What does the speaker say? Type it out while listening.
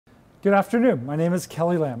Good afternoon. My name is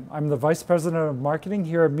Kelly Lam. I'm the Vice President of Marketing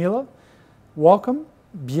here at Miele. Welcome,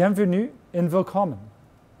 bienvenue, and willkommen.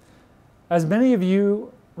 As many of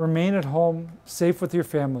you remain at home, safe with your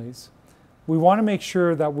families, we want to make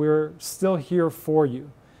sure that we're still here for you.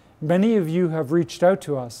 Many of you have reached out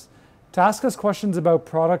to us to ask us questions about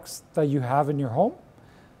products that you have in your home.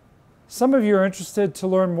 Some of you are interested to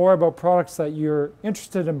learn more about products that you're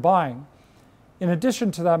interested in buying. In addition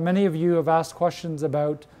to that, many of you have asked questions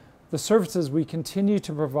about the services we continue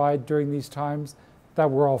to provide during these times that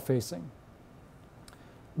we're all facing.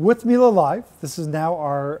 With Miele Live, this is now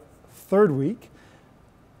our third week,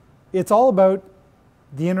 it's all about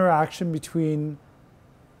the interaction between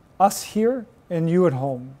us here and you at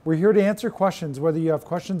home. We're here to answer questions, whether you have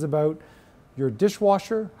questions about your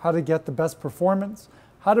dishwasher, how to get the best performance,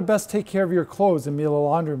 how to best take care of your clothes in Miele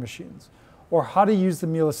laundry machines, or how to use the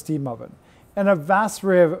Miele steam oven, and a vast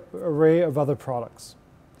array of other products.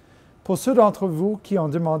 Pour ceux d'entre vous qui ont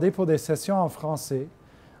demandé pour des sessions en français,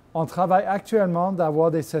 on travaille actuellement d'avoir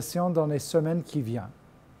des sessions dans les semaines qui viennent.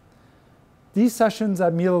 These sessions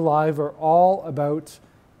at Miele Live are all about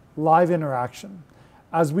live interaction.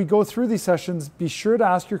 As we go through these sessions, be sure to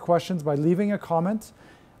ask your questions by leaving a comment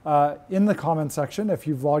in the comment section if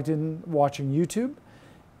you've logged in watching YouTube.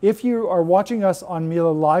 If you are watching us on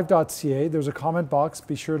mielelive.ca, there's a comment box.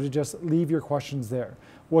 Be sure to just leave your questions there.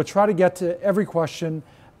 We'll try to get to every question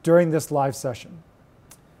during this live session.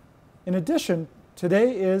 In addition,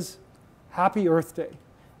 today is Happy Earth Day.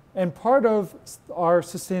 And part of our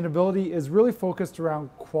sustainability is really focused around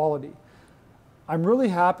quality. I'm really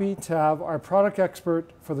happy to have our product expert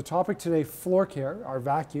for the topic today, floor care, our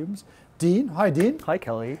vacuums, Dean. Hi, Dean. Hi,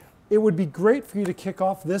 Kelly. It would be great for you to kick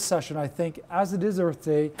off this session, I think, as it is Earth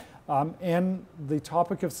Day and the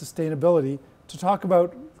topic of sustainability, to talk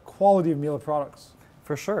about quality of Miele products.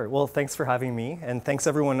 For sure. Well, thanks for having me, and thanks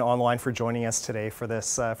everyone online for joining us today for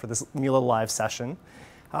this Miele Live session.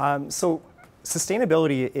 So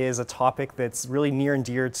sustainability is a topic that's really near and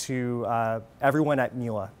dear to everyone at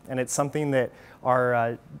Miele, and it's something that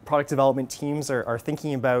our product development teams are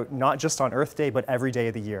thinking about not just on Earth Day, but every day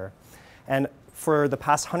of the year. And for the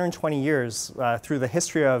past 120 years, through the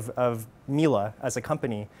history of Miele as a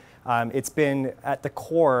company, it's been at the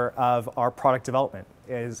core of our product development,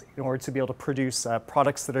 is in order to be able to produce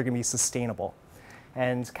products that are going to be sustainable.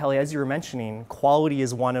 And Kelly, as you were mentioning, quality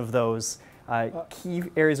is one of those key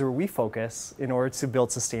areas where we focus in order to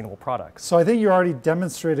build sustainable products. So I think you're already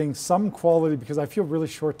demonstrating some quality, because I feel really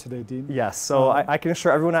short today, Dean. Yes, so I can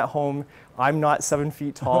assure everyone at home, I'm not 7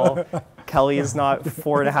 feet tall. Kelly is not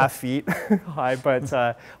 4.5 feet high,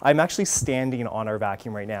 but I'm actually standing on our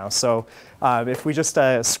vacuum right now. So if we just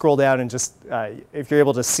scroll down and just, if you're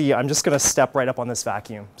able to see, I'm just gonna step right up on this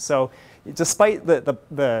vacuum. So despite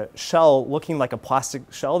the shell looking like a plastic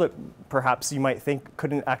shell that perhaps you might think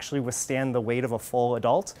couldn't actually withstand the weight of a full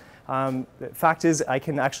adult, the fact is I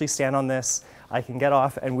can actually stand on this, I can get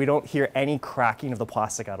off, and we don't hear any cracking of the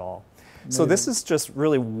plastic at all. Amazing. So this is just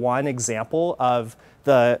really one example of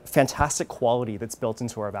the fantastic quality that's built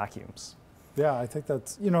into our vacuums. Yeah, I think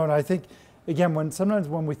that's, and I think, again, sometimes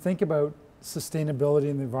when we think about sustainability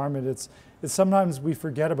in the environment, it's sometimes we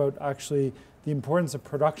forget about actually the importance of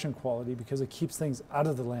production quality, because it keeps things out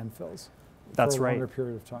of the landfills. That's for a right. longer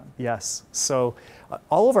period of time. Yes. So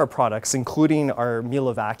all of our products, including our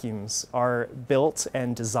Miele vacuums, are built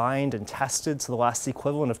and designed and tested to last the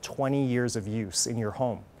equivalent of 20 years of use in your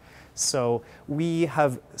home. So we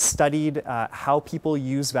have studied how people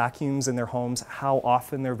use vacuums in their homes, how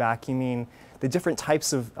often they're vacuuming, the different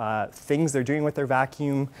types of things they're doing with their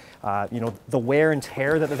vacuum, the wear and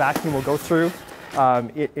tear that the vacuum will go through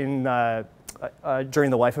during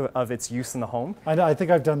the life of its use in the home. I think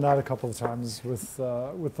I've done that a couple of times with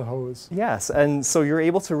the hose. Yes, and so you're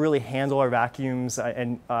able to really handle our vacuums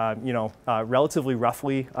and relatively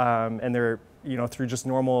roughly, and they're through just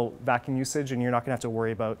normal vacuum usage, and you're not going to have to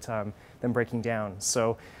worry about them breaking down.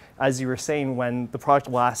 So, as you were saying, when the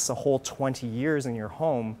product lasts a whole 20 years in your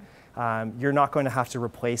home, you're not going to have to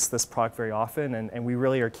replace this product very often, and we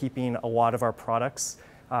really are keeping a lot of our products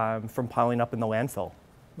from piling up in the landfill.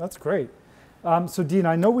 That's great. So Dean,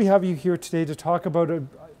 I know we have you here today to talk about,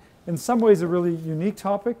 in some ways, a really unique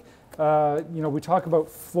topic. We talk about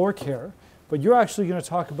floor care, but you're actually going to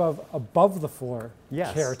talk about above the floor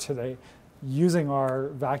care today, using our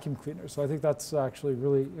vacuum cleaner. So I think that's actually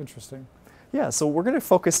really interesting. Yeah, so we're going to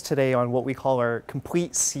focus today on what we call our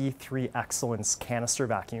Complete C3 Excellence canister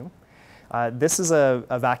vacuum. This is a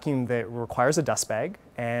vacuum that requires a dust bag,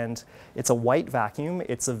 and it's a white vacuum.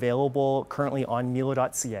 It's available currently on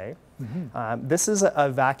miele.ca. This is a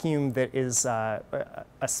vacuum that is a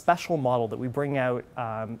special model that we bring out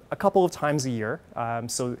a couple of times a year.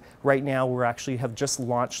 So right now we actually have just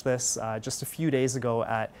launched this just a few days ago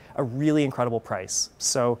at a really incredible price.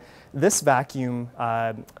 So this vacuum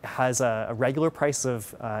has a regular price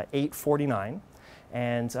of $849,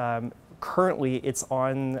 and currently it's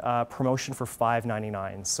on promotion for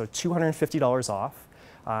 $599, so $250 off.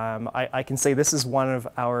 I can say this is one of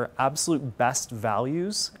our absolute best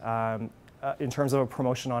values in terms of a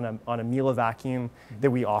promotion on a Miele vacuum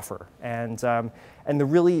that we offer. And the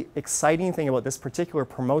really exciting thing about this particular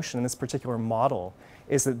promotion and this particular model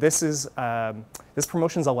is that this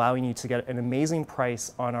promotion is allowing you to get an amazing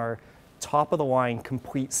price on our top-of-the-line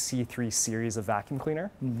Complete C3 series of vacuum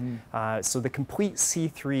cleaner. So the Complete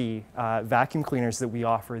C3 vacuum cleaners that we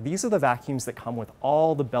offer, these are the vacuums that come with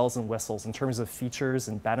all the bells and whistles in terms of features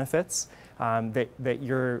and benefits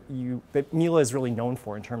that Miele is really known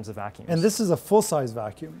for in terms of vacuums. And this is a full-size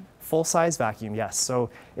vacuum. Full-size vacuum, yes.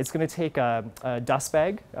 So it's going to take a dust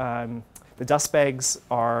bag. The dust bags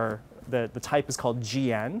are, the type is called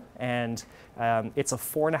GN, and it's a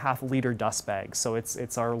 4.5 liter dust bag. So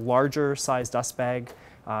it's our larger size dust bag,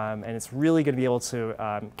 and it's really going to be able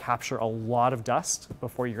to capture a lot of dust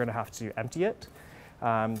before you're going to have to empty it.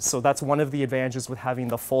 So that's one of the advantages with having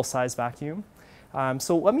the full size vacuum.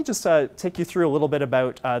 So let me just take you through a little bit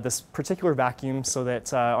about this particular vacuum so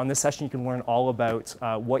that on this session you can learn all about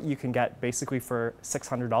what you can get basically for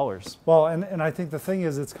 $600. Well, and I think the thing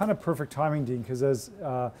is it's kind of perfect timing, Dean, because as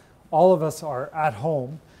all of us are at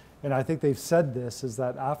home, and I think they've said this, is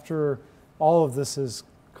that after all of this is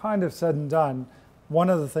kind of said and done, one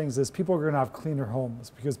of the things is people are going to have cleaner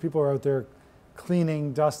homes because people are out there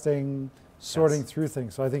cleaning, dusting, sorting through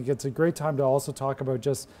things. So I think it's a great time to also talk about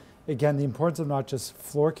just, again, the importance of not just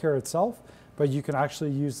floor care itself, but you can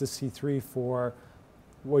actually use the C3 for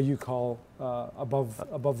what you call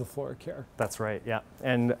above the floor care. That's right, yeah.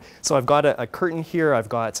 And so I've got a curtain here, I've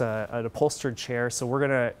got an upholstered chair, so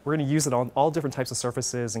we're gonna use it on all different types of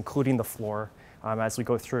surfaces, including the floor, as we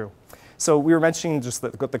go through. So we were mentioning just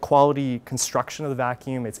the quality construction of the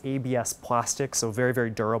vacuum. It's ABS plastic, so very,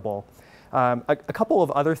 very durable. A couple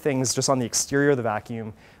of other things just on the exterior of the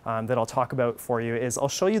vacuum that I'll talk about for you is I'll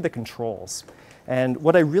show you the controls. And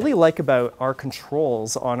what I really like about our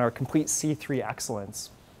controls on our Complete C3 Excellence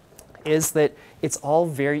is that it's all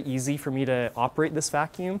very easy for me to operate this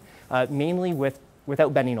vacuum, mainly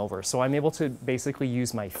without bending over. So I'm able to basically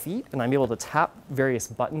use my feet and I'm able to tap various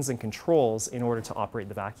buttons and controls in order to operate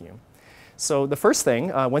the vacuum. So the first thing,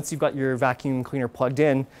 once you've got your vacuum cleaner plugged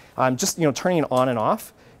in, just turning it on and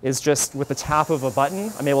off is just with the tap of a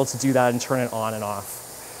button, I'm able to do that and turn it on and off.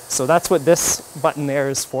 So that's what this button there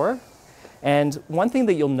is for. And one thing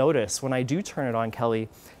that you'll notice when I do turn it on, Kelly,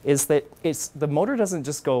 is that the motor doesn't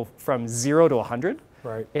just go from 0 to 100.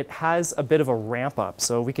 Right. It has a bit of a ramp up,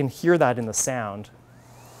 so we can hear that in the sound.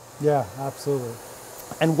 Yeah, absolutely.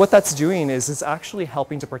 And what that's doing is it's actually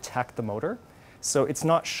helping to protect the motor. So it's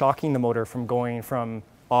not shocking the motor from going from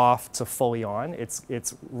off to fully on. It's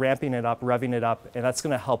ramping it up, revving it up, and that's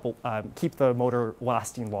going to help keep the motor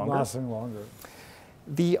lasting longer. Lasting longer.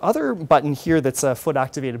 The other button here that's a foot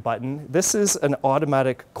activated button, this is an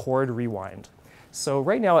automatic cord rewind. So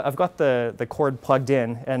right now I've got the cord plugged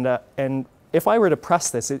in, and if I were to press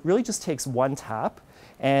this, it really just takes one tap.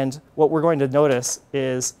 And what we're going to notice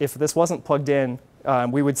is if this wasn't plugged in,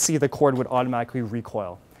 we would see the cord would automatically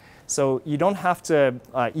recoil. So you don't have to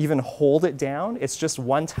even hold it down. It's just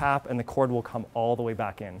one tap and the cord will come all the way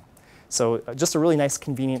back in. So just a really nice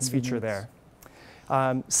convenience feature there.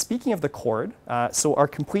 Speaking of the cord, so our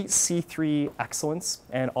Complete C3 Excellence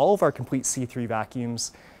and all of our Complete C3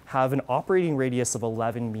 vacuums have an operating radius of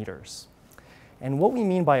 11 meters. And what we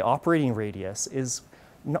mean by operating radius is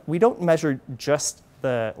we don't measure just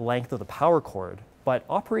the length of the power cord, but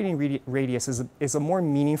operating radius is a more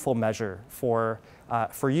meaningful measure for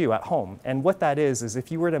you at home. And what that is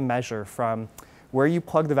if you were to measure from where you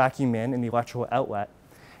plug the vacuum in the electrical outlet,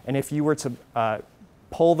 and if you were to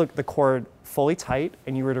pull the cord fully tight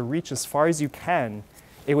and you were to reach as far as you can,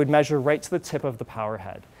 it would measure right to the tip of the power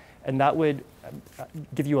head. And that would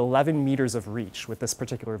give you 11 meters of reach with this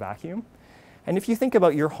particular vacuum. And if you think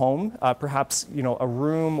about your home, perhaps a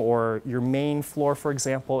room or your main floor, for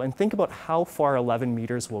example, and think about how far 11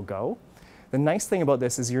 meters will go, the nice thing about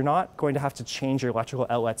this is you're not going to have to change your electrical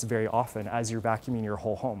outlets very often as you're vacuuming your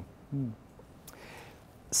whole home.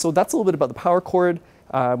 So that's a little bit about the power cord.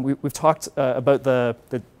 We've talked about the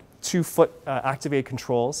 2-foot activated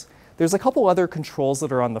controls. There's a couple other controls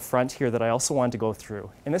that are on the front here that I also wanted to go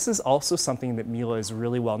through. And this is also something that Miele is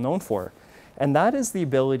really well known for. And that is the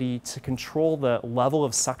ability to control the level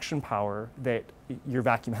of suction power that your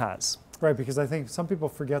vacuum has. Right, because I think some people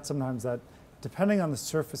forget sometimes that depending on the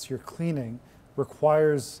surface you're cleaning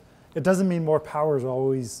requires, it doesn't mean more power is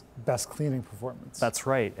always best cleaning performance. That's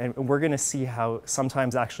right. And we're going to see how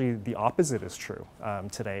sometimes actually the opposite is true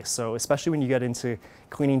today. So especially when you get into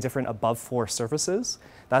cleaning different above floor surfaces,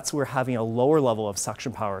 that's where having a lower level of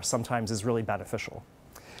suction power sometimes is really beneficial.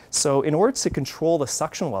 So in order to control the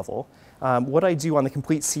suction level, what I do on the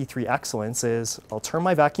Complete C3 Excellence is I'll turn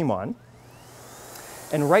my vacuum on.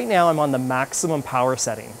 And right now I'm on the maximum power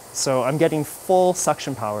setting. So I'm getting full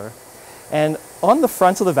suction power. And on the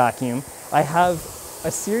front of the vacuum, I have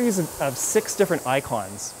a series of 6 different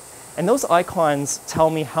icons. And those icons tell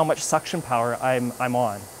me how much suction power I'm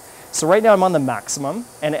on. So right now I'm on the maximum,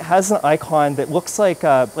 and it has an icon that looks like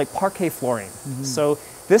parquet flooring. Mm-hmm. So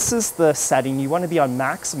this is the setting you want to be on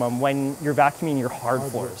maximum when you're vacuuming your hard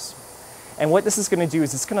floors. And what this is going to do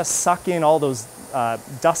is it's going to suck in all those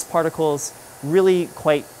dust particles really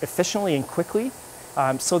quite efficiently and quickly,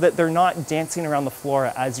 so that they're not dancing around the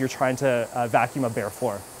floor as you're trying to vacuum a bare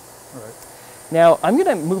floor. All right. Now, I'm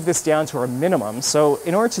going to move this down to our minimum. So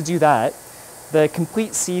in order to do that, the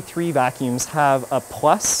Complete C3 vacuums have a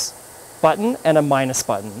plus button and a minus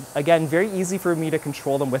button. Again, very easy for me to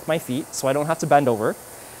control them with my feet, so I don't have to bend over.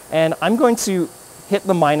 And I'm going to hit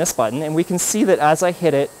the minus button, and we can see that as I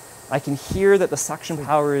hit it, I can hear that the suction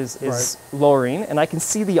power is right. lowering, and I can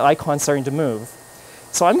see the icon starting to move.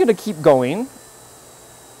 So I'm going to keep going,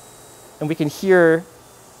 and we can hear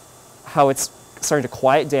how it's starting to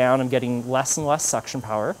quiet down. I'm getting less and less suction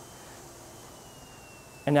power.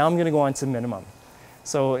 And now I'm going to go on to minimum.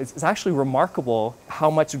 So it's actually remarkable how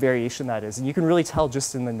much variation that is. And you can really tell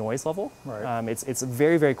just in the noise level. Right. It's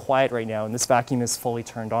very, very quiet right now, and this vacuum is fully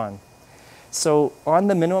turned on. So on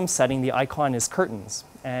the minimum setting, the icon is curtains.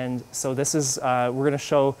 And so this is, we're going to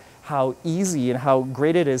show how easy and how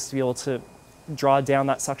great it is to be able to draw down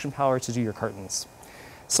that suction power to do your curtains.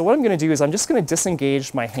 So what I'm going to do is I'm just going to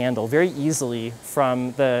disengage my handle very easily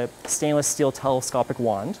from the stainless steel telescopic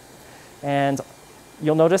wand. And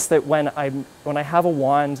you'll notice that when I have a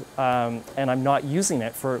wand and I'm not using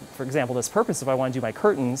it for example, this purpose, if I want to do my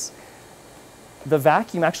curtains, the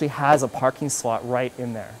vacuum actually has a parking slot right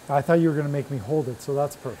in there. I thought you were going to make me hold it, so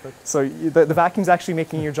that's perfect. So the vacuum's actually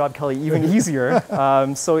making your job, Kelly, even easier.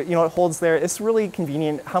 So it holds there. It's really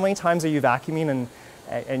convenient. How many times are you vacuuming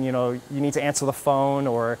and you need to answer the phone,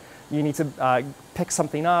 or you need to pick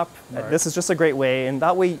something up? Right. This is just a great way, and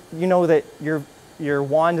that way you know that your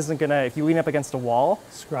wand isn't gonna, if you lean up against a wall,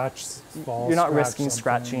 you're not risking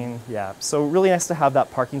scratching. Yeah. So really nice to have that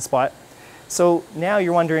parking spot. So now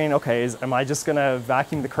you're wondering, okay, am I just gonna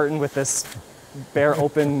vacuum the curtain with this bare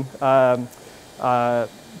open part?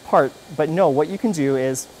 But no, what you can do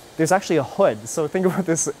is there's actually a hood. So think about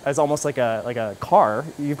this as almost like a car.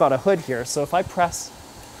 You've got a hood here. So if I press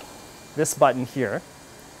this button here,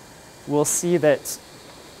 we'll see that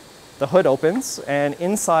the hood opens, and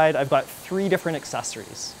inside I've got 3 different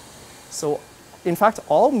accessories. So in fact,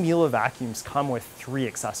 all Miele vacuums come with 3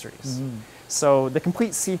 accessories. Mm-hmm. So the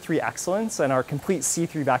Complete C3 Excellence and our Complete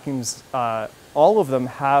C3 vacuums, all of them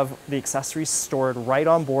have the accessories stored right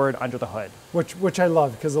on board under the hood. Which I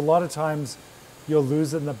love, because a lot of times you'll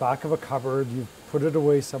lose it in the back of a cupboard, you put it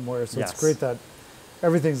away somewhere, so yes. It's great that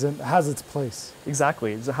everything has its place.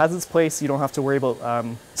 Exactly, it has its place, you don't have to worry about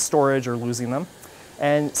storage or losing them.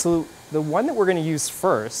 And so the one that we're going to use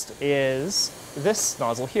first is this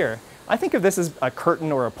nozzle here. I think of this as a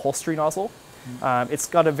curtain or upholstery nozzle. It's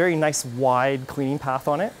got a very nice wide cleaning path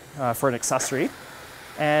on it for an accessory,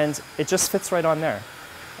 and it just fits right on there.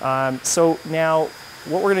 So now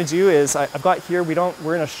what we're going to do is I've got here,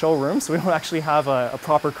 we're in a showroom, so we don't actually have a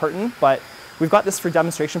proper curtain, but we've got this for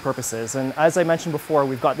demonstration purposes. And as I mentioned before,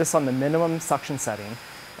 we've got this on the minimum suction setting.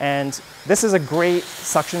 And this is a great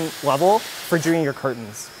suction level for doing your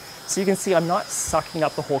curtains. So you can see I'm not sucking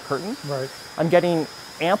up the whole curtain. Right. I'm getting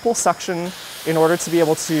ample suction in order to be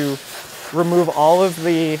able to remove all of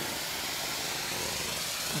the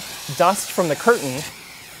dust from the curtain,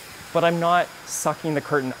 but I'm not sucking the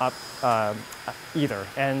curtain up either,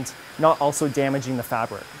 and not also damaging the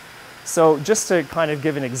fabric. So just to kind of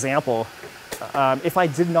give an example, if I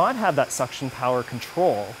did not have that suction power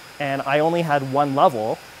control and I only had one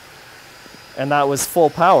level, and that was full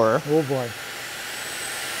power. Oh boy.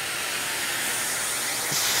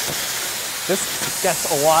 This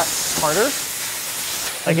gets a lot harder.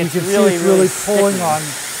 Like it's you can really, see it's really sticky. pulling on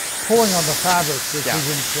the fabric, which yeah.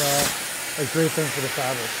 isn't a great thing for the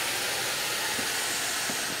fabric.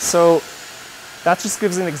 So that just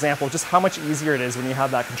gives an example of just how much easier it is when you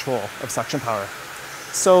have that control of suction power.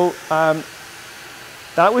 So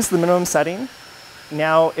that was the minimum setting.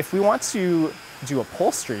 Now, if we want to do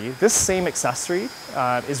upholstery, this same accessory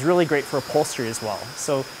is really great for upholstery as well.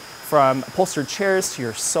 So from upholstered chairs to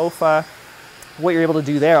your sofa, what you're able to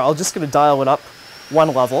do there, I'm just going to dial it up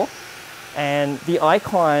one level. And the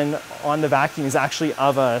icon on the vacuum is actually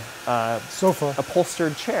of a sofa,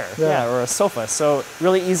 upholstered chair, or a sofa. So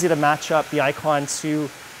really easy to match up the icon to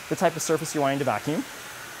the type of surface you're wanting to vacuum.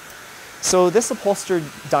 So this upholstered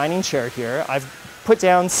dining chair here, I've put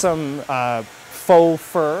down some faux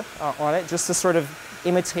fur on it just to sort of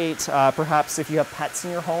imitate, perhaps if you have pets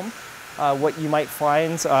in your home, what you might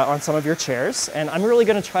find on some of your chairs. And I'm really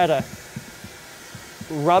going to try to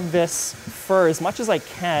rub this fur as much as I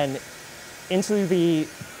can into the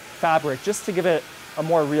fabric just to give it a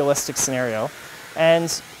more realistic scenario.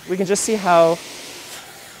 And we can just see how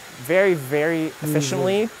very, very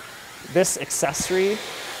efficiently this accessory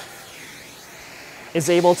is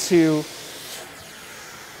able to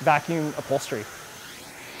vacuum upholstery.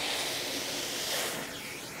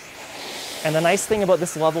 And the nice thing about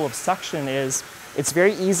this level of suction is it's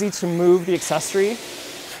very easy to move the accessory,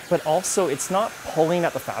 but also it's not pulling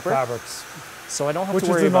at the fabrics. So I don't have to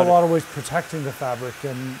worry about it. Which is in a lot of ways protecting the fabric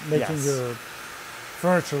and making your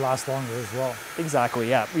furniture last longer as well. Exactly,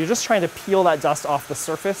 yeah. You're just trying to peel that dust off the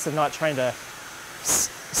surface and not trying to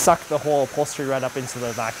suck the whole upholstery right up into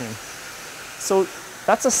the vacuum. So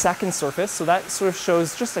that's a second surface. So that sort of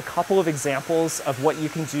shows just a couple of examples of what you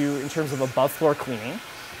can do in terms of above floor cleaning.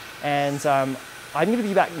 And I'm going to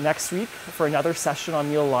be back next week for another session on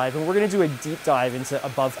Miele Live, and we're going to do a deep dive into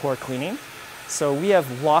above floor cleaning. So we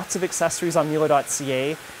have lots of accessories on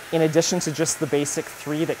Miele.ca in addition to just the basic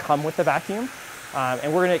 3 that come with the vacuum.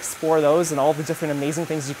 And we're going to explore those and all the different amazing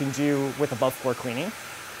things you can do with above floor cleaning.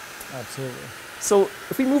 Absolutely. So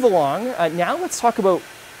if we move along, now let's talk about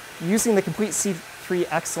using the Complete C3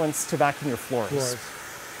 Excellence to vacuum your floors.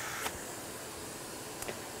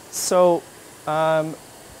 So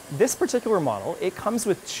this particular model, it comes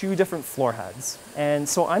with 2 different floor heads. And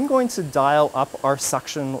so I'm going to dial up our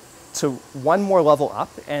suction to one more level up,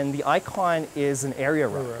 and the icon is an area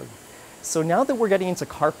rug. So now that we're getting into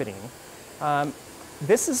carpeting,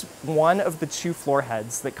 this is one of the 2 floor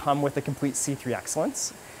heads that come with the Complete C3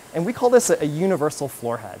 Excellence, and we call this a universal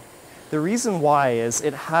floor head. The reason why is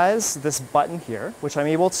it has this button here, which I'm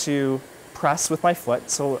able to press with my foot.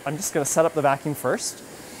 So I'm just going to set up the vacuum first.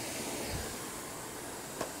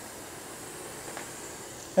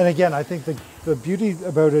 And again, I think the beauty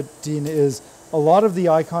about it, Dean, is a lot of the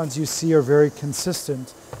icons you see are very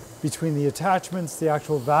consistent between the attachments, the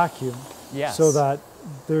actual vacuum, so that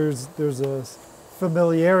there's a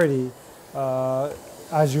familiarity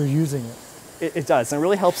as you're using it. It does, and it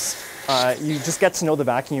really helps you just get to know the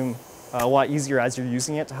vacuum a lot easier as you're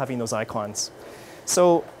using it, having those icons.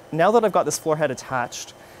 So now that I've got this floor head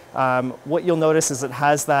attached, what you'll notice is it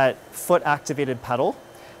has that foot activated pedal,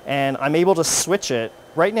 and I'm able to switch it.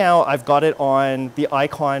 Right now, I've got it on the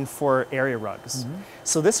icon for area rugs.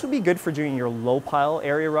 So this would be good for doing your low pile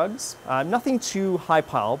area rugs. Nothing too high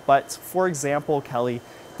pile, but for example, Kelly,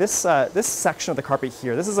 this section of the carpet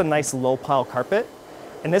here, this is a nice low pile carpet,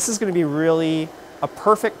 and this is going to be really a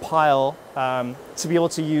perfect pile to be able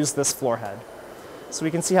to use this floor head. So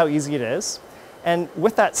we can see how easy it is. And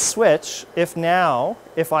with that switch, if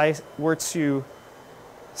I were to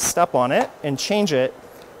step on it and change it,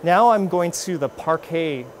 now I'm going to the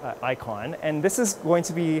parquet icon, and this is going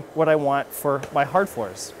to be what I want for my hard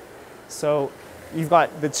floors. So you've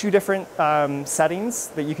got the 2 different settings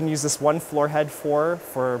that you can use this one floor head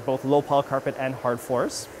for both low pile carpet and hard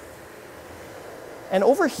floors. And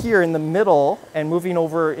over here in the middle and moving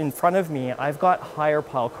over in front of me, I've got higher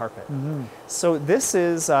pile carpet. So this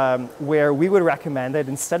is where we would recommend that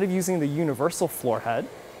instead of using the universal floor head,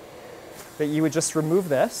 that you would just remove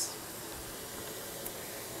this,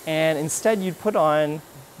 and instead you'd put on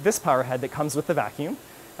this power head that comes with the vacuum.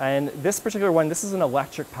 And this particular one, this is an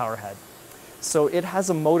electric power head. So it has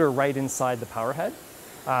a motor right inside the power head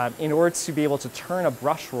in order to be able to turn a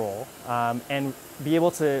brush roll and be able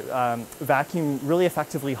to vacuum really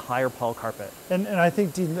effectively higher pile carpet. And I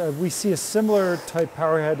think, Dean, we see a similar type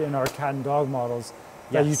power head in our cat and dog models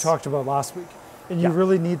that you talked about last week. And you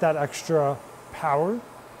really need that extra power,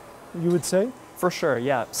 you would say? For sure,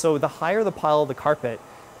 yeah. So the higher the pile of the carpet,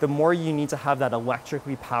 the more you need to have that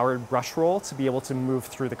electrically powered brush roll to be able to move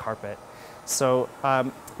through the carpet. So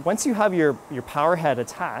once you have your power head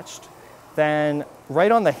attached, then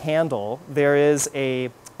right on the handle, there is a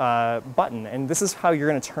button, and this is how you're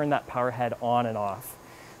going to turn that power head on and off.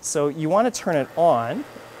 So you want to turn it on,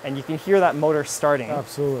 and you can hear that motor starting.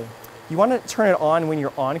 Absolutely. You want to turn it on when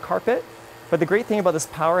you're on carpet, But the great thing about this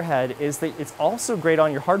power head is that it's also great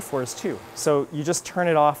on your hard floors too. So you just turn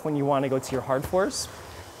it off when you want to go to your hard floors,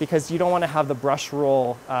 because you don't want to have the brush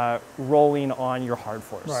roll rolling on your hard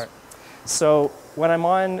floors. Right. So when I'm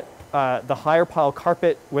on the higher pile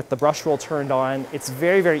carpet with the brush roll turned on, it's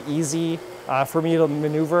very, very easy for me to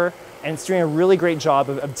maneuver, and it's doing a really great job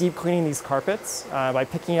of deep cleaning these carpets by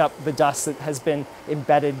picking up the dust that has been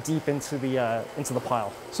embedded deep into the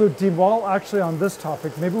pile. So Dean, while actually on this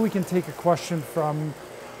topic, maybe we can take a question from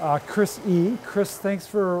Chris E. Chris, thanks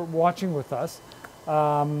for watching with us.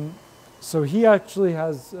 So he actually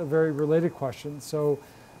has a very related question. So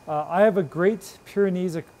I have a Great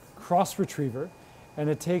Pyrenees cross retriever, and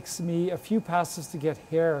it takes me a few passes to get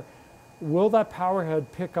hair. Will that power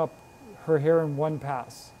head pick up her hair in one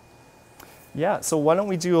pass? Yeah, so why don't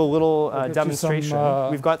we do a little demonstration.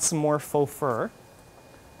 We've got some more faux fur.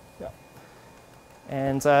 Yeah.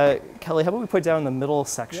 And Kelly, how about we put down in the middle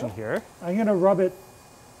section here? I'm gonna rub it,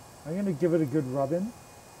 I'm gonna give it a good rub in.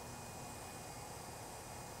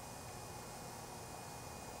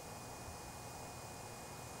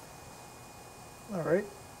 All right.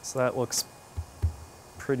 So that looks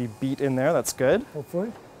pretty beat in there, that's good.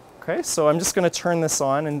 Hopefully. Okay, so I'm just going to turn this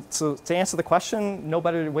on, and so to answer the question, no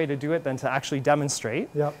better way to do it than to actually demonstrate.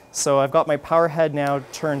 Yep. So I've got my power head now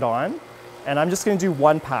turned on, and I'm just going to do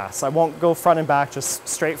one pass. I won't go front and back, just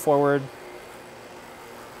straight forward.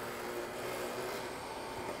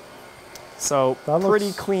 So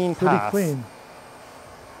pretty clean pass. Pretty clean.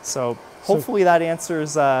 So hopefully that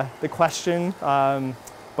answers the question,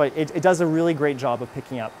 but it does a really great job of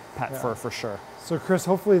picking up pet fur for sure. So Chris,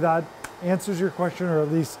 hopefully that answers your question, or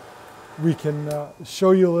at least we can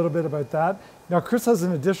show you a little bit about that. Now, Chris has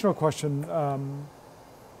an additional question,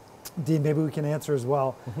 Dean, maybe we can answer as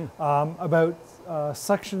well, about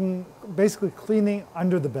suction, basically cleaning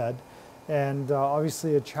under the bed, and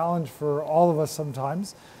obviously a challenge for all of us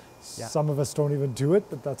sometimes. Yeah. Some of us don't even do it,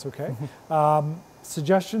 but that's okay.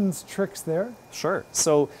 Suggestions, tricks there? Sure.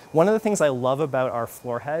 So one of the things I love about our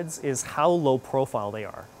floor heads is how low profile they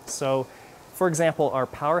are. So for example, our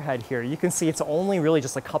power head here, you can see it's only really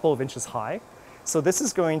just a couple of inches high. So this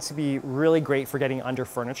is going to be really great for getting under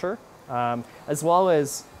furniture, as well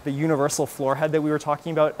as the universal floor head that we were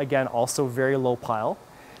talking about, again, also very low pile.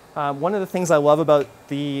 One of the things I love about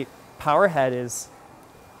the power head is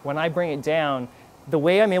when I bring it down, the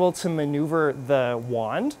way I'm able to maneuver the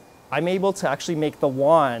wand, I'm able to actually make the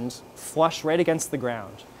wand flush right against the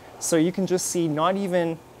ground. So you can just see not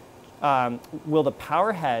even will the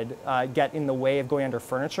power head get in the way of going under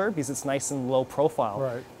furniture because it's nice and low profile,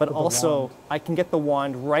 right, but also I can get the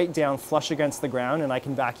wand right down flush against the ground, and I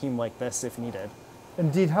can vacuum like this if needed.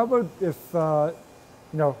 Indeed. How about if, you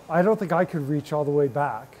know, I don't think I could reach all the way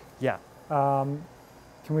back. Yeah. Can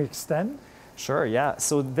we extend? Sure, yeah.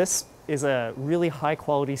 So this is a really high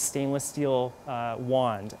quality stainless steel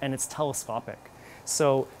wand, and it's telescopic.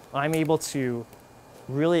 So I'm able to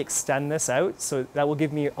really extend this out, so that will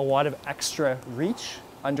give me a lot of extra reach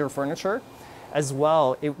under furniture. As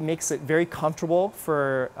well, it makes it very comfortable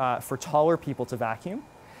for taller people to vacuum.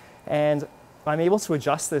 And I'm able to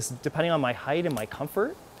adjust this depending on my height and my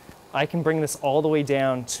comfort. I can bring this all the way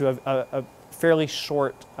down to a fairly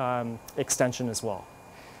short extension as well.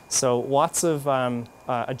 So lots of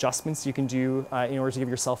adjustments you can do in order to give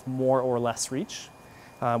yourself more or less reach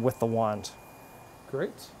with the wand.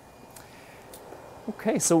 Great.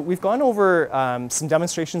 Okay, so we've gone over some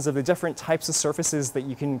demonstrations of the different types of surfaces that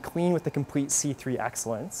you can clean with the complete C3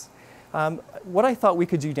 Excellence. What I thought we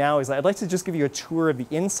could do now is I'd like to just give you a tour of the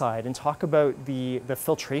inside and talk about the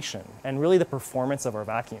filtration and really the performance of our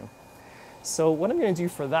vacuum. So what I'm going to do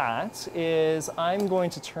for that is I'm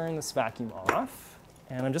going to turn this vacuum off,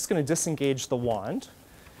 and I'm just going to disengage the wand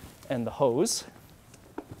and the hose.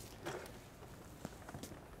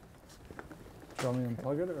 Do you want me to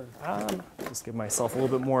unplug it, or? Just give myself a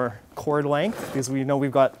little bit more cord length because we know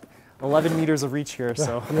we've got 11 meters of reach here.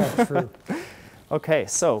 So yeah, true. Okay,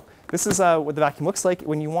 so this is what the vacuum looks like.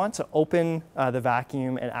 When you want to open the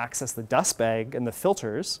vacuum and access the dust bag and the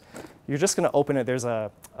filters, you're just going to open it. There's a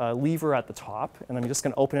lever at the top, and I'm just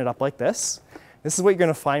going to open it up like this. This is what you're going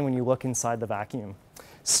to find when you look inside the vacuum.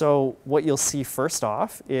 So what you'll see first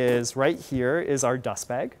off is right here is our dust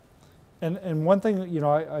bag. And one thing, you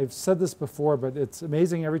know, I've said this before, but it's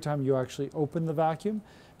amazing every time you actually open the vacuum,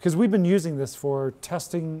 because we've been using this for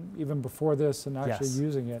testing even before this and actually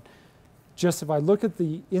using it. Just if I look at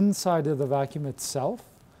the inside of the vacuum itself,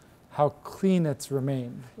 how clean it's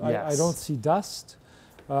remained. I don't see dust.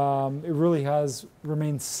 It really has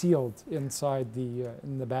remained sealed inside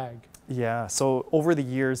in the bag. Yeah, so over the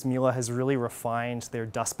years, Miele has really refined their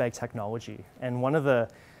dust bag technology. And one of the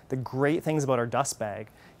the great things about our dust bag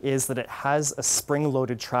is that it has a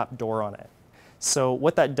spring-loaded trap door on it. So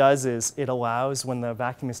what that does is it allows, when the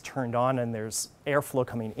vacuum is turned on and there's airflow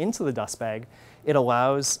coming into the dust bag, it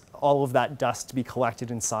allows all of that dust to be collected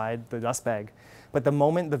inside the dust bag. But the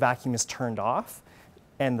moment the vacuum is turned off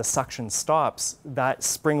and the suction stops, that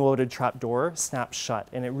spring-loaded trap door snaps shut,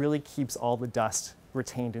 and it really keeps all the dust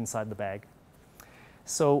retained inside the bag.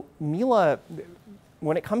 So Miele,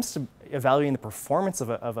 when it comes to evaluating the performance of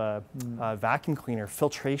a vacuum cleaner,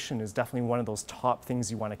 filtration is definitely one of those top things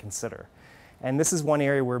you want to consider. And this is one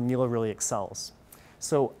area where Miele really excels.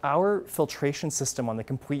 So our filtration system on the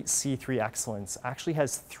Complete C3 Excellence actually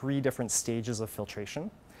has 3 different stages of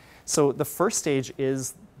filtration. So the first stage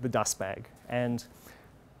is the dust bag. And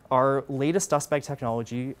our latest dust bag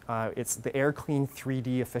technology, it's the AirClean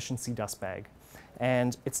 3D Efficiency Dust Bag.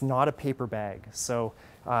 And it's not a paper bag. So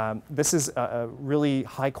this is a really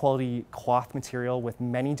high quality cloth material with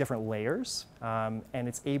many different layers. And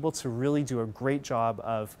it's able to really do a great job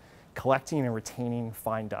of collecting and retaining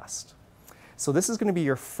fine dust. So this is going to be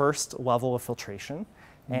your first level of filtration.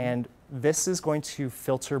 And this is going to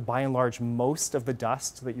filter, by and large, most of the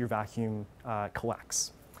dust that your vacuum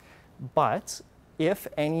collects. But if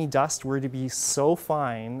any dust were to be so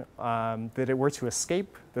fine that it were to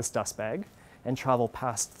escape this dust bag and travel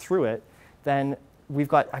past through it, then we've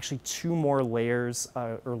got actually 2 more layers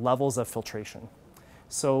or levels of filtration.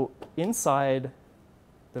 So inside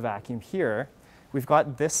the vacuum here, we've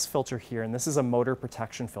got this filter here, and this is a motor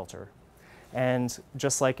protection filter. And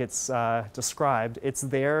just like it's described, it's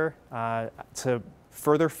there to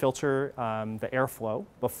further filter the airflow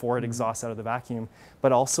before it exhausts out of the vacuum,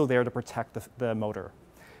 but also there to protect the motor.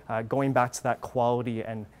 Going back to that quality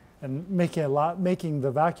and making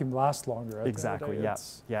the vacuum last longer. Exactly, yeah.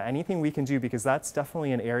 Yeah, anything we can do, because that's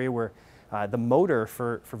definitely an area where the motor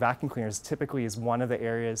for vacuum cleaners typically is one of the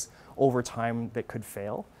areas over time that could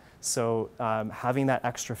fail. So having that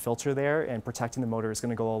extra filter there and protecting the motor is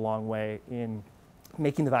going to go a long way in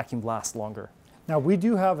making the vacuum last longer. Now, we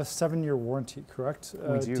do have a 7-year warranty, correct,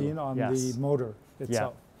 we do. Dean, on Yes. the motor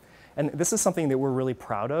itself? Yeah. And this is something that we're really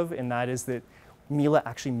proud of, and that is that Miele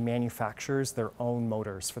actually manufactures their own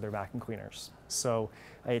motors for their vacuum cleaners. So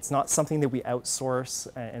it's not something that we outsource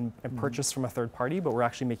and purchase from a third party, but we're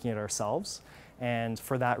actually making it ourselves. And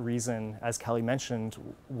for that reason, as Kelly mentioned,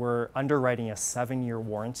 we're underwriting a 7-year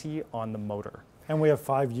warranty on the motor. And we have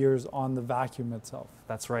 5 years on the vacuum itself.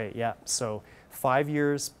 That's right, yeah. So 5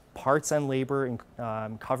 years, parts and labor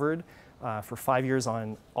covered for 5 years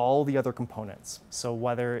on all the other components. So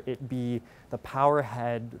whether it be the power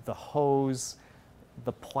head, the hose,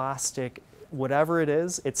 the plastic, whatever it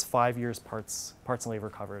is, it's 5 years parts and labor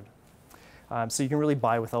covered. So you can really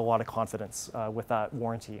buy with a lot of confidence with that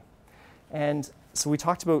warranty. And so we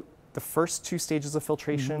talked about the first 2 stages of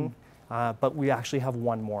filtration, but we actually have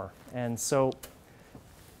one more. And so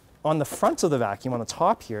on the front of the vacuum, on the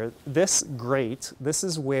top here, this grate, this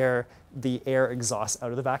is where the air exhausts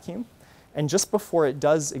out of the vacuum. And just before it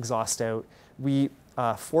does exhaust out, we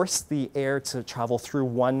force the air to travel through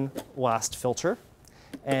one last filter.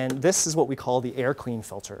 And this is what we call the AirClean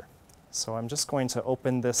filter. So I'm just going to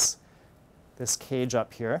open this cage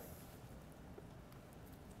up here.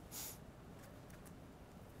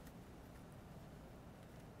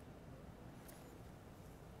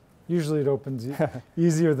 Usually it opens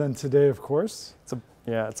easier than today, of course.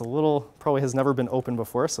 It's a little, probably has never been opened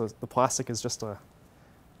before, so the plastic is just a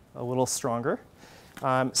little stronger.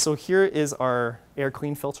 So here is our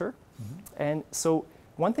AirClean filter. And so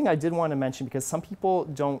one thing I did want to mention, because some people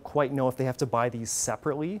don't quite know if they have to buy these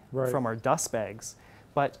separately from our dust bags,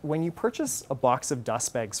 but when you purchase a box of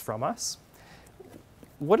dust bags from us,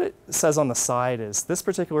 what it says on the side is this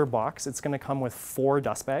particular box, it's going to come with 4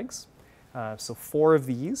 dust bags. So 4 of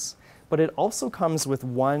these, but it also comes with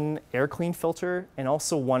 1 AirClean filter and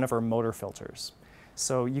also 1 of our motor filters.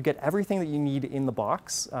 So you get everything that you need in the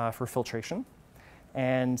box for filtration.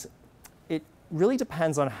 And it really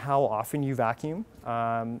depends on how often you vacuum,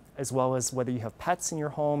 as well as whether you have pets in your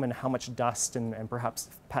home and how much dust and perhaps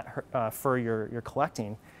pet fur you're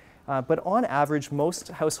collecting. But on average, most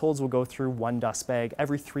households will go through 1 dust bag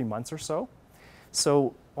every 3 months or so.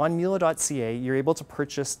 So on Miele.ca, you're able to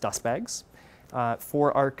purchase dust bags.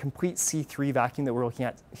 For our Complete C3 vacuum that we're looking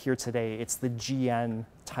at here today, it's the GN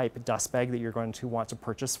type dust bag that you're going to want to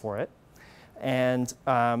purchase for it. And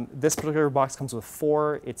this particular box comes with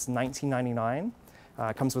 4. It's $19.99.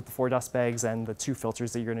 Comes with the 4 dust bags and the 2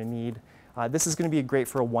 filters that you're going to need. This is going to be great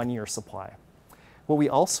for a 1-year supply. What we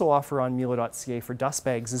also offer on Miele.ca for dust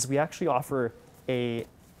bags is we actually offer a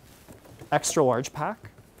extra large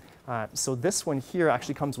pack. So this one here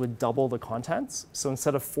actually comes with double the contents. So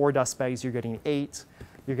instead of 4 dust bags, you're getting 8.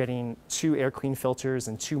 You're getting 2 air clean filters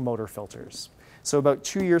and 2 motor filters. So about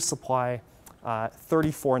 2 years supply,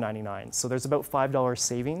 $34.99. So there's about $5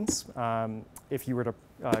 savings if you were to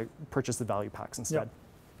purchase the value packs instead. Yep.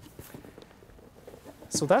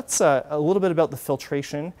 So that's a little bit about the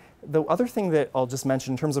filtration. The other thing that I'll just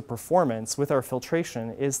mention in terms of performance with our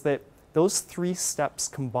filtration is that those 3 steps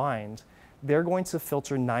combined, they're going to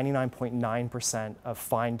filter 99.9% of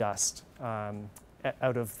fine dust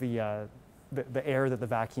out of the air that the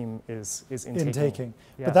vacuum is intaking.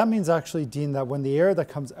 Yeah. But that means actually, Dean, that when the air that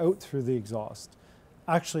comes out through the exhaust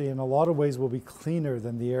actually in a lot of ways will be cleaner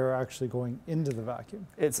than the air actually going into the vacuum.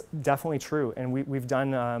 It's definitely true. And we've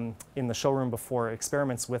done in the showroom before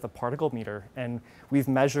experiments with a particle meter, and we've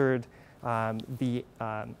measured the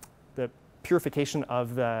purification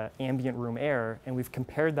of the ambient room air, and we've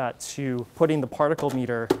compared that to putting the particle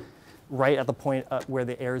meter right at the point where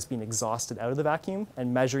the air is being exhausted out of the vacuum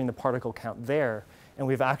and measuring the particle count there. And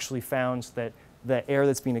we've actually found that the air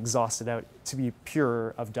that's being exhausted out to be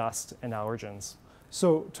purer of dust and allergens.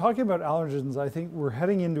 So talking about allergens, I think we're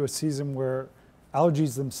heading into a season where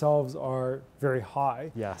allergies themselves are very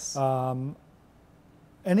high. Yes.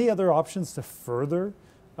 Any other options to further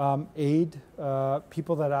aid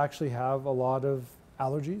people that actually have a lot of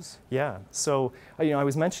allergies? Yeah, so I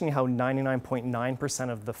was mentioning how 99.9%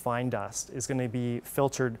 of the fine dust is going to be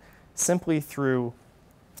filtered simply through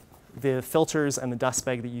the filters and the dust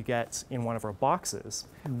bag that you get in one of our boxes,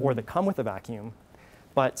 or that come with a vacuum.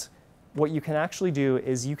 But what you can actually do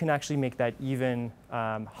is you can actually make that even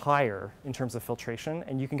higher in terms of filtration,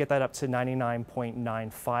 and you can get that up to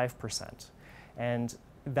 99.95%. And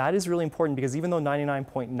that is really important because even though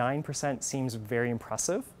 99.9% seems very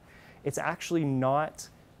impressive, it's actually not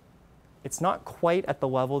quite at the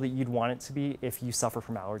level that you'd want it to be if you suffer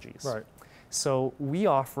from allergies. Right. So we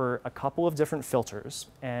offer a couple of different filters,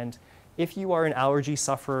 and if you are an allergy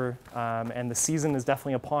sufferer and the season is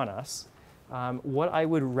definitely upon us, what I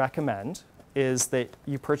would recommend is that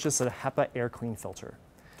you purchase a HEPA air clean filter.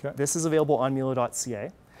 Okay. This is available on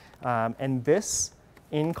Miele.ca, and this,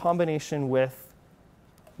 in combination with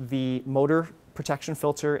the motor protection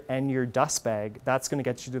filter and your dust bag, that's going to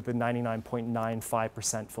get you to the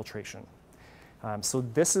 99.95% filtration. So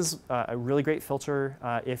this is a really great filter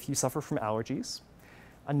if you suffer from allergies.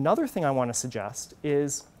 Another thing I want to suggest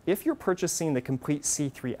is if you're purchasing the Complete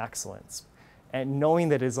C3 Excellence, and knowing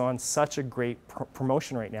that it is on such a great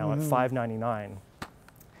promotion right now at $5.99,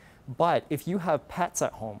 but if you have pets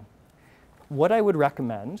at home, what I would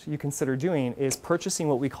recommend you consider doing is purchasing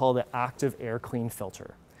what we call the Active Air Clean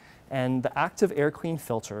filter. And the Active Air Clean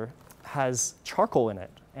filter has charcoal in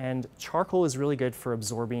it, and charcoal is really good for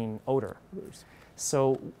absorbing odor.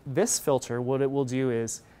 So this filter, what it will do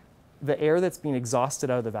is the air that's being exhausted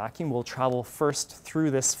out of the vacuum will travel first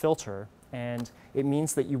through this filter, and it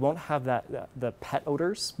means that you won't have the pet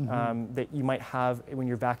odors that you might have when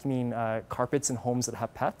you're vacuuming carpets in homes that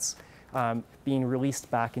have pets being released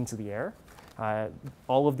back into the air.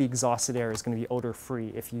 All of the exhausted air is going to be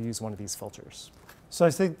odor-free if you use one of these filters. So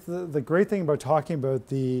I think the great thing about talking about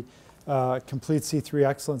the Complete C3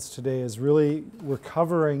 Excellence today is really we're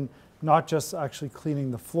covering not just actually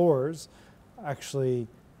cleaning the floors, actually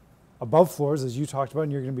above floors, as you talked about,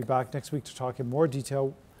 and you're going to be back next week to talk in more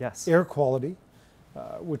detail. Yes. Air quality,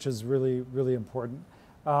 which is really, really important.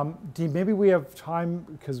 Dean, maybe we have time,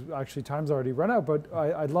 because actually time's already run out, but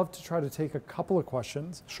I'd love to try to take a couple of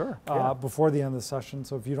questions. Sure. Before the end of the session,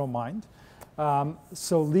 so if you don't mind.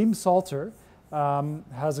 So Liam Salter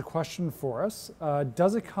has a question for us.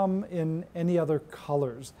 Does it come in any other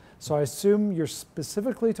colors? So I assume you're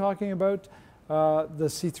specifically talking about the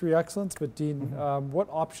C3 Excellence, but Dean, what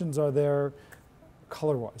options are there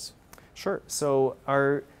color-wise? Sure. So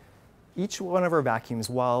each one of our vacuums,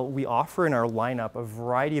 while we offer in our lineup a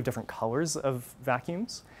variety of different colors of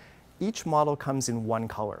vacuums, each model comes in one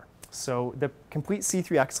color. So the Complete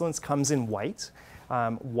C3 Excellence comes in white.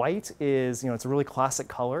 White is, it's a really classic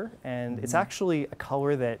color, and it's actually a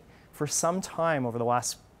color that for some time over the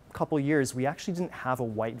last couple of years, we actually didn't have a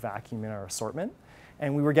white vacuum in our assortment.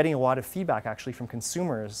 And we were getting a lot of feedback actually from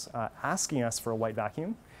consumers asking us for a white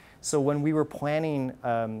vacuum. So when we were planning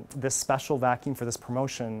this special vacuum for this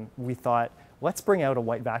promotion, we thought, let's bring out a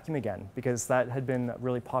white vacuum again, because that had been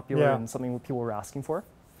really popular and something people were asking for.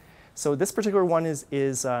 So this particular one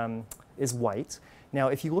is white. Now,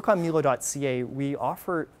 if you look on Miele.ca, we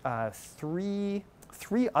offer three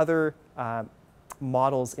other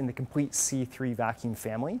models in the Complete C3 vacuum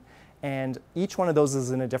family, and each one of those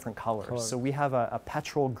is in a different color. So we have a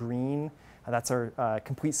petrol green, that's our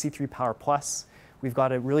Complete C3 Power Plus. We've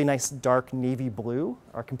got a really nice dark navy blue,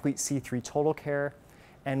 our complete C3 Total Care,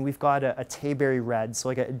 and we've got a Tayberry red, so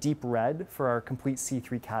like a deep red for our complete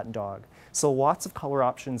C3 cat and dog. So lots of color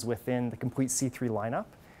options within the complete C3 lineup,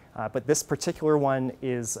 but this particular one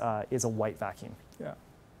is a white vacuum. Yeah.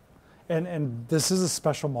 And this is a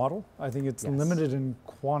special model. I think it's limited in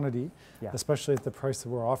quantity, especially at the price that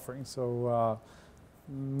we're offering. So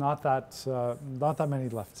not that many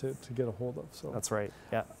left to get a hold of. So that's right.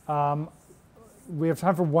 Yeah. We have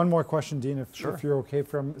time for one more question, Dean, if you're okay,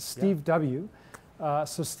 from Steve W.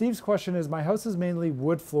 So Steve's question is, my house is mainly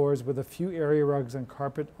wood floors with a few area rugs and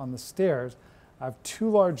carpet on the stairs. I have 2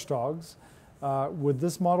 large dogs. Would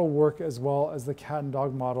this model work as well as the cat and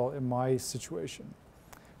dog model in my situation?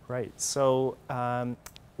 Right. So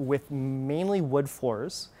with mainly wood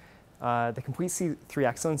floors, the Complete C3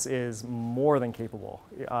 Excellence is more than capable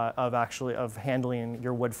of handling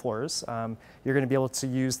your wood floors. You're going to be able to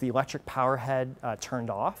use the electric power head turned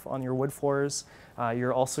off on your wood floors.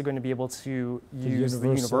 You're also going to be able to use the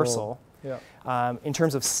universal. Yeah. In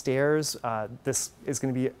terms of stairs, this is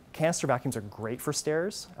going to be, canister vacuums are great for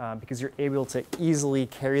stairs because you're able to easily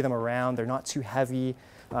carry them around. They're not too heavy.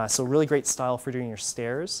 So really great style for doing your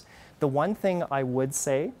stairs. The one thing I would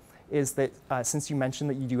say is that since you mentioned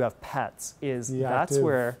that you do have pets, that's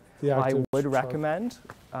where I would recommend,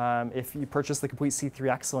 if you purchase the Complete C3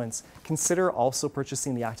 Excellence, consider also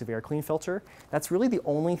purchasing the Active Air Clean filter. That's really the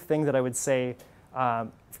only thing that I would say,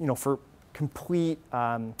 for complete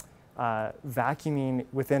vacuuming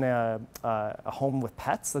within a home with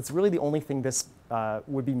pets. That's really the only thing this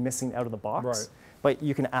would be missing out of the box. Right. But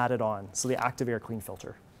you can add it on, so the Active Air Clean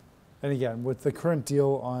filter. And again, with the current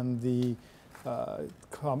deal on the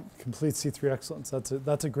Complete C3 Excellence,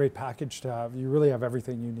 that's a great package to have. You really have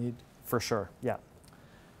everything you need. For sure, yeah.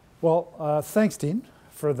 Well, thanks, Dean,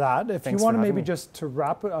 for that. If Thanks you want to having maybe me. just to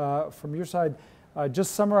wrap from your side,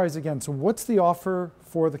 just summarize again. So what's the offer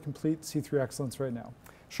for the Complete C3 Excellence right now?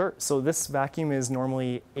 Sure. So this vacuum is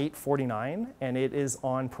normally $849, and it is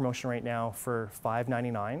on promotion right now for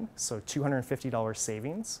 $599, so $250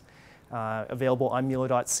 savings. Available on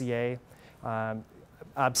Miele.ca.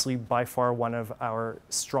 Absolutely by far one of our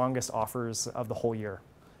strongest offers of the whole year.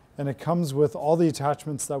 And it comes with all the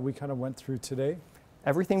attachments that we kind of went through today?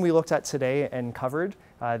 Everything we looked at today and covered,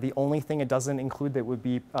 the only thing it doesn't include that would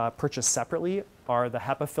be purchased separately are the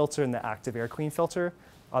HEPA filter and the Active Air Clean filter.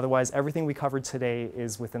 Otherwise, everything we covered today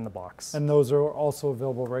is within the box. And those are also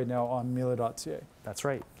available right now on Miele.ca. That's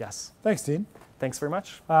right, yes. Thanks, Dean. Thanks very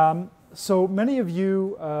much. So many of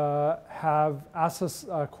you have asked us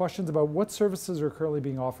questions about what services are currently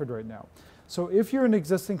being offered right now. So if you're an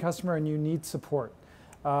existing customer and you need support,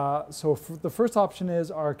 the first option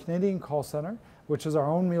is our Canadian call center, which is our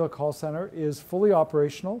own Miele call center, is fully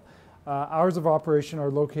operational. Hours of operation are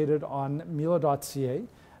located on Miele.ca,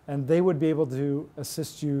 and they would be able to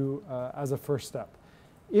assist you as a first step.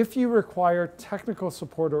 If you require technical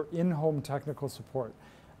support or in-home technical support,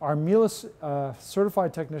 our Miele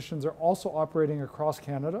certified technicians are also operating across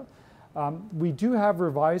Canada. We do have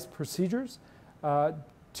revised procedures to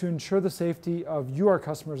ensure the safety of you, our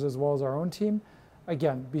customers, as well as our own team.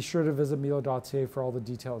 Again, be sure to visit Miele.ca for all the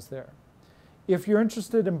details there. If you're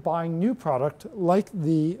interested in buying new product like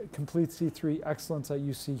the Complete C3 Excellence that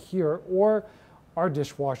you see here, or our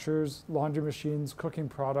dishwashers, laundry machines, cooking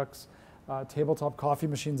products, tabletop coffee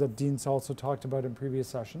machines that Dean's also talked about in previous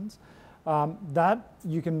sessions, that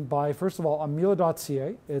you can buy, first of all, on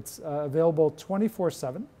Miele.ca. It's available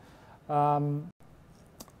 24/7.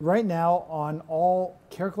 Right now, on all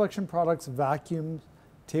Care Collection products, vacuums,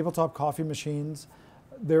 tabletop coffee machines,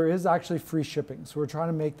 there is actually free shipping. So we're trying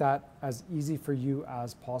to make that as easy for you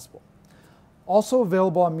as possible. Also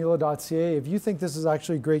available on Miele.ca, if you think this is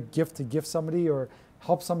actually a great gift to gift somebody or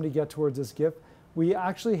help somebody get towards this gift, we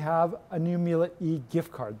actually have a new Miele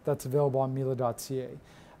gift card that's available on Miele.ca.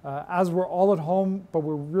 As we're all at home, but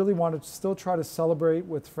we really want to still try to celebrate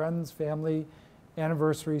with friends, family,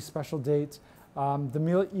 anniversaries, special dates. The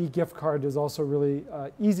Miele gift card is also really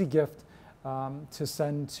easy gift to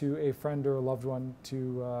send to a friend or a loved one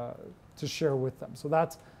to share with them. So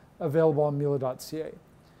that's available on Miele.ca.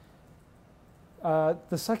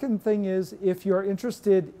 The second thing is, if you're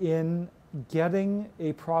interested in getting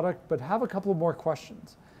a product but have a couple of more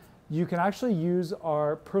questions, you can actually use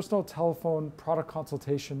our personal telephone product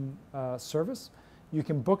consultation service. You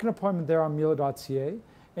can book an appointment there on Miele.ca,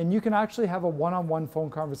 and you can actually have a one-on-one phone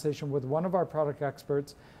conversation with one of our product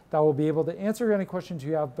experts that will be able to answer any questions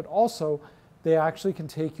you have, but also they actually can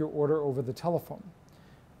take your order over the telephone.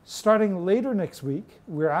 Starting later next week,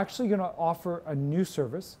 we're actually going to offer a new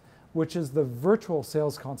service, which is the virtual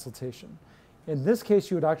sales consultation. In this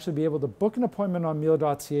case, you would actually be able to book an appointment on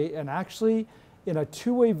Miele.ca and actually, in a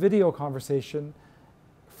two-way video conversation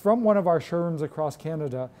from one of our showrooms across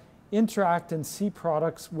Canada, interact and see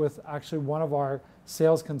products with actually one of our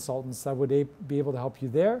sales consultants that would be able to help you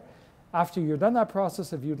there. After you're done that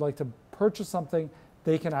process, if you'd like to purchase something,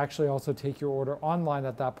 they can actually also take your order online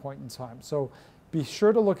at that point in time. So be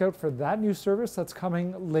sure to look out for that new service that's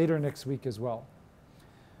coming later next week as well.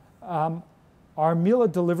 Our Miele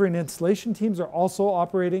delivery and installation teams are also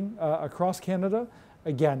operating across Canada,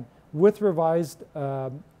 again, with revised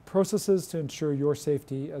processes to ensure your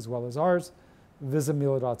safety as well as ours. Visit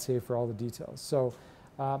Miele.ca for all the details. So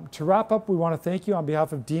to wrap up, we want to thank you on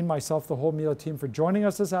behalf of Dean, myself, the whole Miele team for joining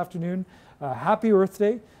us this afternoon. Happy Earth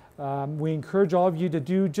Day. We encourage all of you to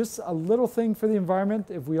do just a little thing for the environment.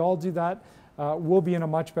 If we all do that, we'll be in a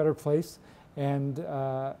much better place. And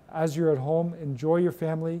as you're at home, enjoy your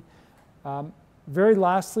family. Very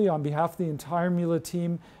lastly, on behalf of the entire Miele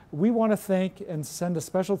team, we want to thank and send a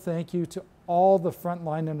special thank you to all the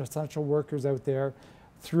frontline and essential workers out there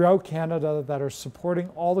throughout Canada that are supporting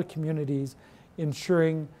all the communities,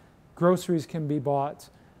 ensuring groceries can be bought,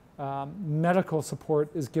 medical support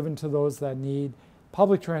is given to those that need,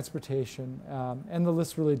 public transportation, and the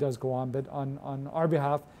list really does go on. But on our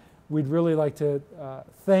behalf, we'd really like to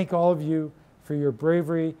thank all of you for your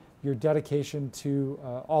bravery, your dedication to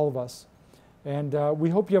all of us. And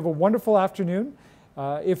we hope you have a wonderful afternoon.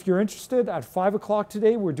 If you're interested, at 5 o'clock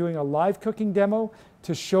today, we're doing a live cooking demo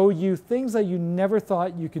to show you things that you never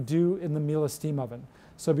thought you could do in the Miele steam oven.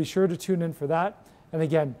 So be sure to tune in for that. And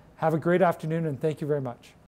again, have a great afternoon and thank you very much.